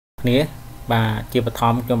នេះបាទជាបឋ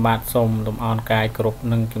មខ្ញុំបាទសូមលំអរកាយគ្រប់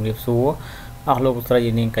នឹងជំរាបសួរអស់លោកស្រី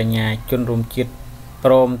នាងកញ្ញាជនរួមជាតិ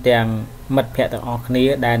ព្រមទាំងមិត្តភ័ក្តិទាំងអស់គ្នា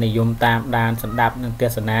ដែលនិយមតាមដានស្ដាប់និងទ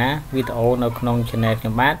ស្សនាវីដេអូនៅក្នុង channel ខ្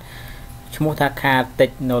ញុំបាទឈ្មោះថាខា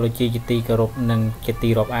Technology ជាទីគោរពនិងជាទី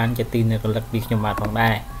រាប់អានជាទីនឹករលឹកពីខ្ញុំបាទផង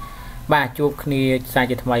ដែរបាទជួបគ្នាសា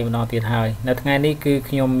ជាថ្មីម្ដងទៀតហើយនៅថ្ងៃនេះគឺ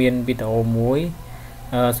ខ្ញុំមានវីដេអូមួយ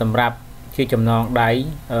សម្រាប់ជាចំណងដៃ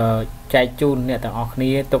ចែកជូនអ្នកទាំងអស់គ្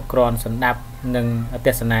នាទុកគ្រាន់ស្ដាប់និងទ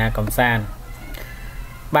ស្សនាកំសាន្ត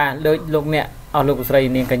បាទលើកលោកអ្នកអស់លោកស្រី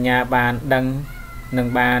នាងកញ្ញាបានដឹងនឹង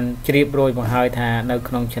បានជ្រាបរួចមកហើយថានៅ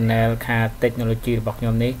ក្នុង channel ខា Technology របស់ខ្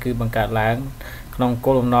ញុំនេះគឺបង្កើតឡើងក្នុង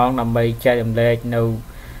គោលបំណងដើម្បីចែករំលែកនៅ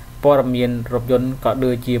ព័ត៌មានរថយន្តក៏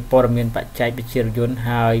ដូចជាព័ត៌មានបច្ចេកវិទ្យារថយន្ត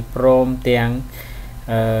ហើយព្រមទាំង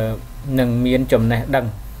នឹងមានចំណេះដឹង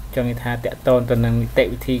ចង់និយាយថាតកតទៅនឹងនីតិ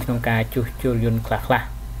វិធីក្នុងការជួសជុលយន្តខ្លះៗ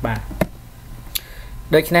បាទ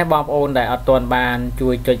ដូច្នេះបងប្អូនដែលអត់ទាន់បានជួ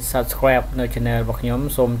យចុច Subscribe នៅ Channel របស់ខ្ញុំ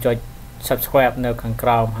សូមចុច Subscribe នៅខាងក្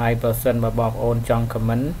រោមហើយបើសិនបើបងប្អូនចង់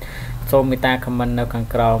Comment សូមមេត្តា Comment នៅខាង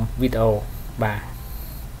ក្រោមវីដេអូបាទ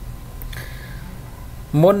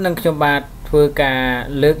មុននឹងខ្ញុំបាទធ្វើការ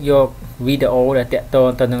លើកយកវីដេអូដែលតកត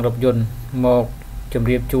ទៅនឹងរថយន្តមកជម្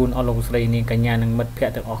រាបជូនអស់លោកស្រីនាងកញ្ញានិងមិត្តភ័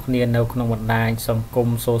ក្តិទាំងអស់គ្នានៅក្នុងបណ្ដាញសង្គម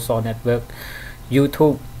Social Network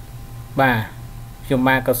YouTube បាទខ្ញុំ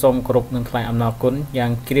បាទក៏សូមគោរពនឹងថ្លែងអំណរគុណយ៉ា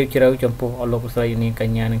ងជ្រាលជ្រៅចំពោះអស់លោកស្រីនាងក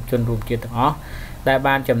ញ្ញានិងជនរួមជាតិទាំងអស់ដែល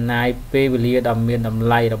បានចំណាយពេលវេលាដ៏មានតម្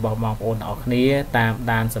លៃរបស់បងប្អូនទាំងអស់គ្នាតាម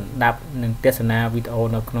ដានស្ដាប់និងទស្សនាវីដេអូ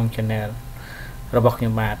នៅក្នុង Channel របស់ខ្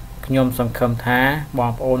ញុំបាទខ្ញុំសង្ឃឹមថាប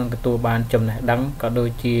ងប្អូននឹងទទួលបានចំណេះដឹងក៏ដូច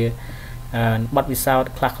ជាបទពិសោធន៍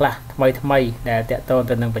ខ្លះៗថ្មីដែលតកត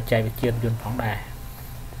ទៅនឹងបច្ចេកវិទ្យាយន្តផងដែរ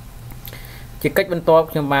ជាកិច្ចបន្ទាប់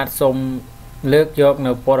ខ្ញុំបាទសូមលើកយក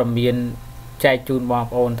នៅព័ត៌មានចែកជូនបង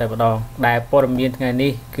ប្អូនតែម្ដងដែលព័ត៌មានថ្ងៃ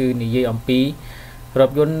នេះគឺនិយាយអំពីរថ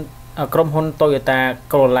យន្តក្រុមហ៊ុន Toyota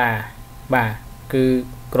Corolla បាទគឺ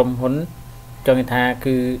ក្រុមហ៊ុនចង់និយាយថា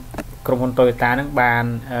គឺក្រុមហ៊ុន Toyota នឹងបាន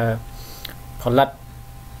ផលិត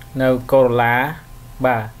នៅ Corolla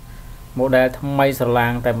បាទ model ថ្មីស្រឡា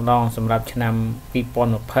ងតែម្ដងសម្រាប់ឆ្នាំ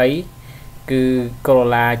2020គឺ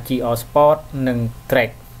Corolla GR Sport និង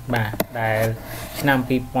Trek បាទដែលឆ្នាំ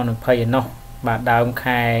2020ឯណោះបាទដើម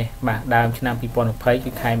ខែបាទដើមឆ្នាំ2020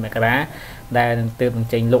គឺខែមករាដែលនឹងទើបនឹង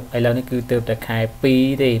ចេញលុកឥឡូវនេះគឺទើបតែខែ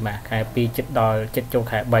2ទេបាទខែ2ចិត្តដល់ចិត្តចូល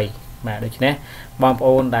ខែ3បាទដូច្នេះបងប្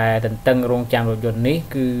អូនដែលតន្ទឹងរង់ចាំរថយន្តនេះ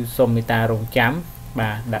គឺសូមមេត្តារង់ចាំ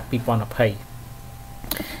បាទដាក់2020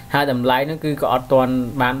ហើយតម្លៃនោះគឺក៏អត់ទាន់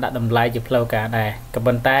បានដាក់តម្លៃជាផ្លូវការដែរក៏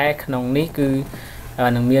ប៉ុន្តែក្នុងនេះគឺ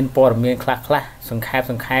នឹងមានព័ត៌មានខ្លះៗសង្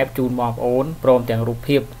ខេបជូនបងប្អូនព្រមទាំងរូប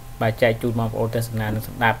ភាពបាទចែកជូនបងប្អូនទស្សនានិង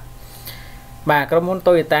ស្ដាប់បាទក្រុមហ៊ុន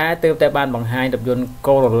Toyota ទើបតែបានបង្ហាញរថយន្ត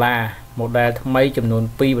Corolla model ថ្មីចំនួន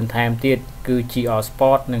2បន្ថែមទៀតគឺ GR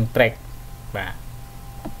Sport និង Trek បាទ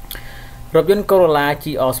រថយន្ត Corolla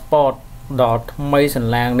GR Sport ដ៏ថ្មីស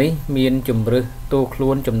ន្លាងនេះមានជម្រើសតួខ្លួ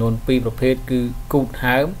នចំនួន2ប្រភេទគឺគូត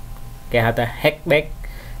ហើមគេហៅថា hatchback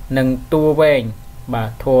និងតួវែងបាទ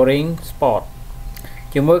Touring Sport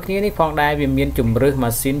ជាមួយគ្នានេះផងដែរវាមានជម្រើស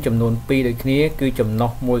ម៉ាស៊ីនចំនួន2ដូចគ្នាគឺចំ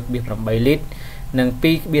ណុះ 1.8 លីត្រនិង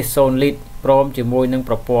 2.0 លីត្រព្រមជាមួយនឹង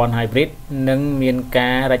ប្រព័ន្ធ hybrid និងមាន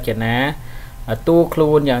ការរចនាតួខ្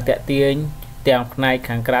លួនយ៉ាងតាក់ទាញទាំងផ្នែក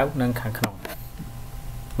ខាងក្រៅនិងខាងក្នុង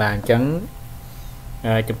បាទអញ្ចឹង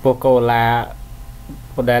ចំពោះ Corolla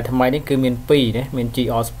model ថ្មីនេះគឺមាន2ណាមាន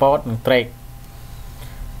GR Sport និង Trek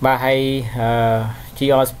បាទហើយ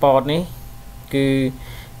GR Sport នេះគឺ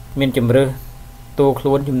មានជម្រើសតួខ្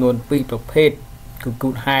លួនចំនួន2ប្រភេទគឺគូ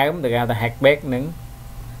តហើមដែលគេហៅថា hatchback និង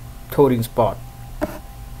Touring Sport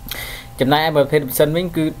ចំណែកឯប្រភេទម៉ាស៊ីនវិញ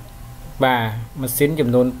គឺបាទម៉ាស៊ីនចំ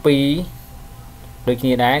នួន2ដូចគ្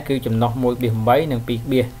នាដែរគឺចំណុះ 1.8 និង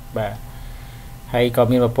 2 បាទហើយក៏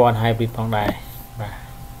មានប្រព័ន្ធ hybrid ផងដែរបាទ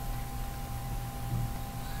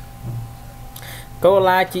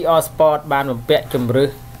Corolla GR Sport បានបំពាក់ជម្រើ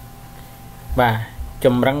សបាទច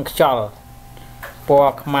ម្រឹងខ្យល់ព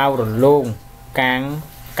ណ៌ខ្មៅរលោងកាង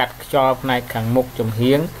កាត់ខ្យល់ផ្នែកខាងមុខចំ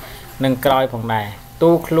ហៀងនិងក្រោយផងដែរ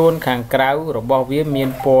តួខ្លួនខាងក្រៅរបស់វាមាន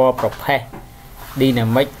ពណ៌ប្រផេះ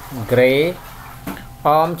Dynamic Grey អ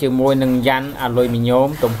មជាមួយនឹងយ៉ាន់អាលុយមីញ៉ូម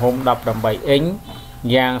ទំហំ 18 អ៊ីង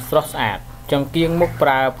យ៉ាងស្រស់ស្អាតចង្គៀងមុខប្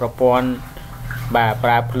រើប្រព័ន្ធបាទប្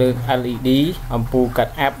រើភ្លើង LED អំពូលកា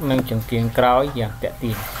ត់អាប់និងចង្គៀងក្រោយយ៉ាងតាក់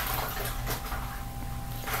ទាញ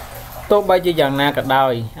ទោះបីជាយ៉ាងណាក៏ដោ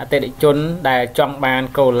យអតិថិជនដែលចង់បាន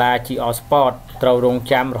Corolla GR Sport ត្រូវរង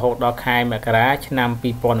ចាំរហូតដល់ខែមករាឆ្នាំ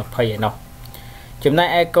2020ឯណោះចំណែក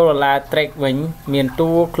ឯ Corolla Trek វិញមាន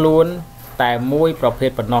តួខ្លួនតែមួយប្រភេទ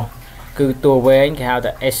ប៉ុណ្ណោះគឺតួវែងគេហៅ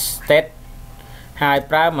ថា Estate ហើយ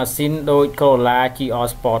ប្រើម៉ាស៊ីនដូច Corolla GR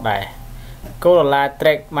Sport ដែរ Corolla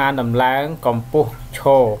Trek បានដំឡើងកម្ពស់ឈ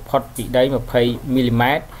រផុតពីដី 20 មីលី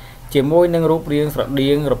ម៉ែត្រ ជាមួយនឹងរូបរាងស្រដៀ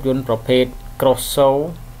ងរថយន្តប្រភេទ Crossover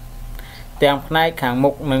ទាំងផ្នែកខាងមុ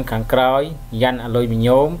ខនិងខាងក្រោយយ៉ាន់អាលុយមី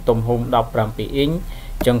ញ៉ូមទំហំ 17 អ៊ីង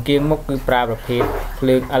ចង្គៀងមុខគឺប្រើប្រភេទភ្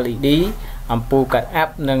លើង LED អំពូលកាត់អា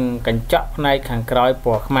ប់និងកញ្ចក់ផ្នែកខាងក្រោយព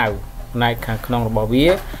ណ៌ខ្មៅ ផ្នែកខាងក្នុងរបស់វា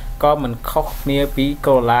ក៏មិនខុសគ្នាពី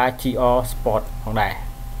Corolla GR Sport ផងដែរ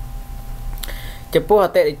ចំពោះអ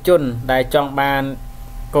តិថិជនដែលចង់បាន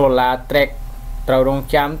Corolla Trek ត្រូវរង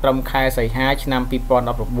ចាំត្រឹមខែសីហាឆ្នាំ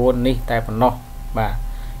 2019 នេះតែប៉ុណ្ណោះបាទ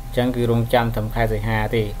អញ្ចឹងគឺរងចាំត្រឹមខែសីហា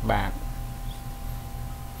ទេបាទ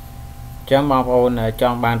អញ្ចឹងបងប្អូនច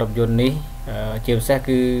ង់បានរថយន្តនេះជាពិសេស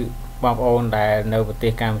គឺបងប្អូនដែលនៅប្រទេ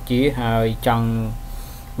សកម្ពុជាហើយចង់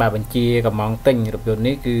បាទបញ្ជាកំងទិញរថយន្ត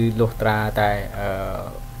នេះគឺលុះត្រាតែ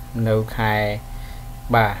នៅខែ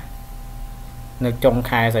បាទនៅចុង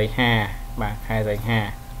ខែសីហាបាទខែសីហា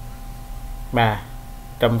បាទ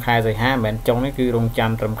ត្រឹមខែសីហាមិនមែនចុងនេះគឺរង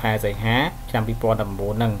ចាំត្រឹមខែសីហាឆ្នាំ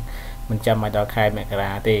 2019 ហ្នឹងមិនចាំឲ្យដល់ខែមក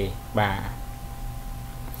រាទេបាទ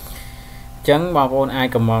អញ្ចឹងបងប្អូនអាច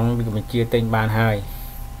កំងបញ្ជាទិញបានហើយ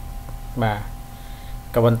បាទ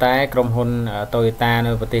ក៏ប៉ុន្តែក្រុមហ៊ុន Toyota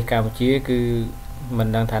នៅប្រទេសកម្ពុជាគឺមិន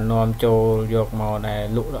ដឹងថានាំចូលយកមកដែល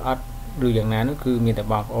លក់ឬអត់ឬយ៉ាងណានោះគឺមានតែ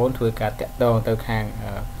បងប្អូនធ្វើការតាក់ទងទៅខាង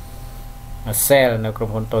sale នៅក្រុម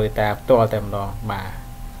ហ៊ុន Toyota ផ្ទាល់តែម្ដងបាទ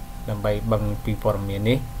ដើម្បីបឹងពីព័ត៌មាន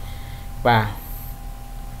នេះបាទអ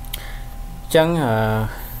ញ្ចឹង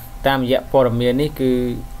តាមរយៈព័ត៌មាននេះគឺ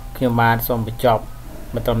ខ្ញុំបានសូមបញ្ចប់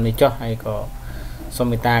បន្តនេះចុះហើយក៏សូម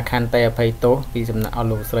មេត្តាខន្តីអភ័យទោសពីសំណាក់អស់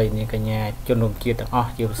លោកស្រីនាងកញ្ញាជនរួមជាតិទាំងអស់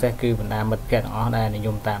ជាពិសេសគឺបណ្ដាមិត្តភ័ក្តិទាំងអស់ដែលនិយ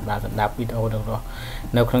មតាមដានស្ដាប់វីដេអូទាំងនោះ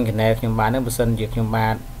នៅក្នុង channel ខ្ញុំបាននឹងបើសិនជាខ្ញុំបា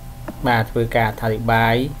ទធ្វើការអធិប្បា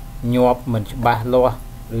យញាប់មិនច្បាស់លាស់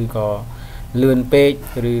ឬក៏លឿនពេក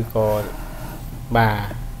ឬក៏បាទ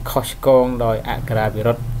ខុសឆ្គងដោយអក្ខរាវិ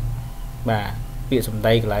រុទ្ធបាទពាក្យសម្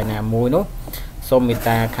ដីកន្លែងណាមួយនោះសូមមេត្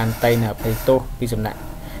តាខន្តីនិងអភ័យទោសពីសំណាក់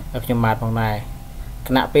ខ្ញុំបាទផងដែរគ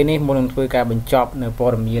ណៈពេលនេះមុននឹងធ្វើការបញ្ចប់នៅព័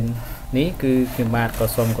ត៌មាននេះគឺខ្ញុំបាទក៏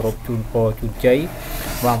សូមគោរពជូនពរជូនជ័យ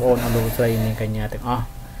បងប្អូនអស់លោកស្រីនិងកញ្ញាទាំងអស់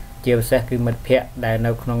ជាពិសេសគឺមិត្តភ័ក្តិដែល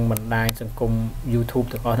នៅក្នុងបណ្ដាញសង្គម YouTube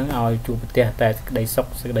ទាំងអស់ហ្នឹងឲ្យជួបប្រទះតែសេចក្តីសុខ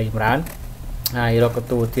សេចក្តីចម្រើនហើយរកទ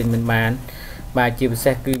ទួលទានមានបានបាទជាពិ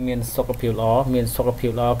សេសគឺមានសុខភាពល្អមានសុខភា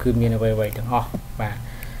ពល្អគឺមានអ្វីៗទាំងអស់បាទ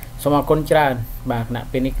សូមអរគុណច្រើនបាទគណៈ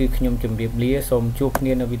ពេលនេះគឺខ្ញុំជម្រាបលាសូមជួបគ្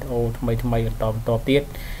នានៅវីដេអូថ្មីបន្តទៀត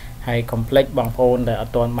ហើយកុំភ្លេចបងប្អូនដែលអ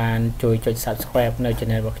ត់ទាន់បានជួយចុច Subscribe នៅ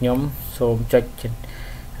Channel របស់ខ្ញុំសូមចុច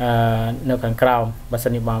នៅខាងក្រោមបើសិ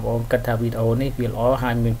នជាបងប្អូនគិតថាវីដេអូនេះវាល្អហើ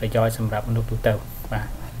យមានប្រយោជន៍សម្រាប់មនុស្សទូទៅបាទ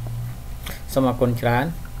សូមអរគុណច្រើន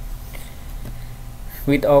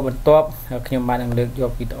វីដេអូបន្ទាប់ខ្ញុំបាននឹងលើកយ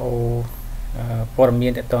កវីដេអូព័ត៌មា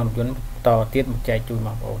នទាក់ទងរថយន្តបន្តទៀតមកចែកជូនប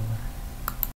ងប្អូន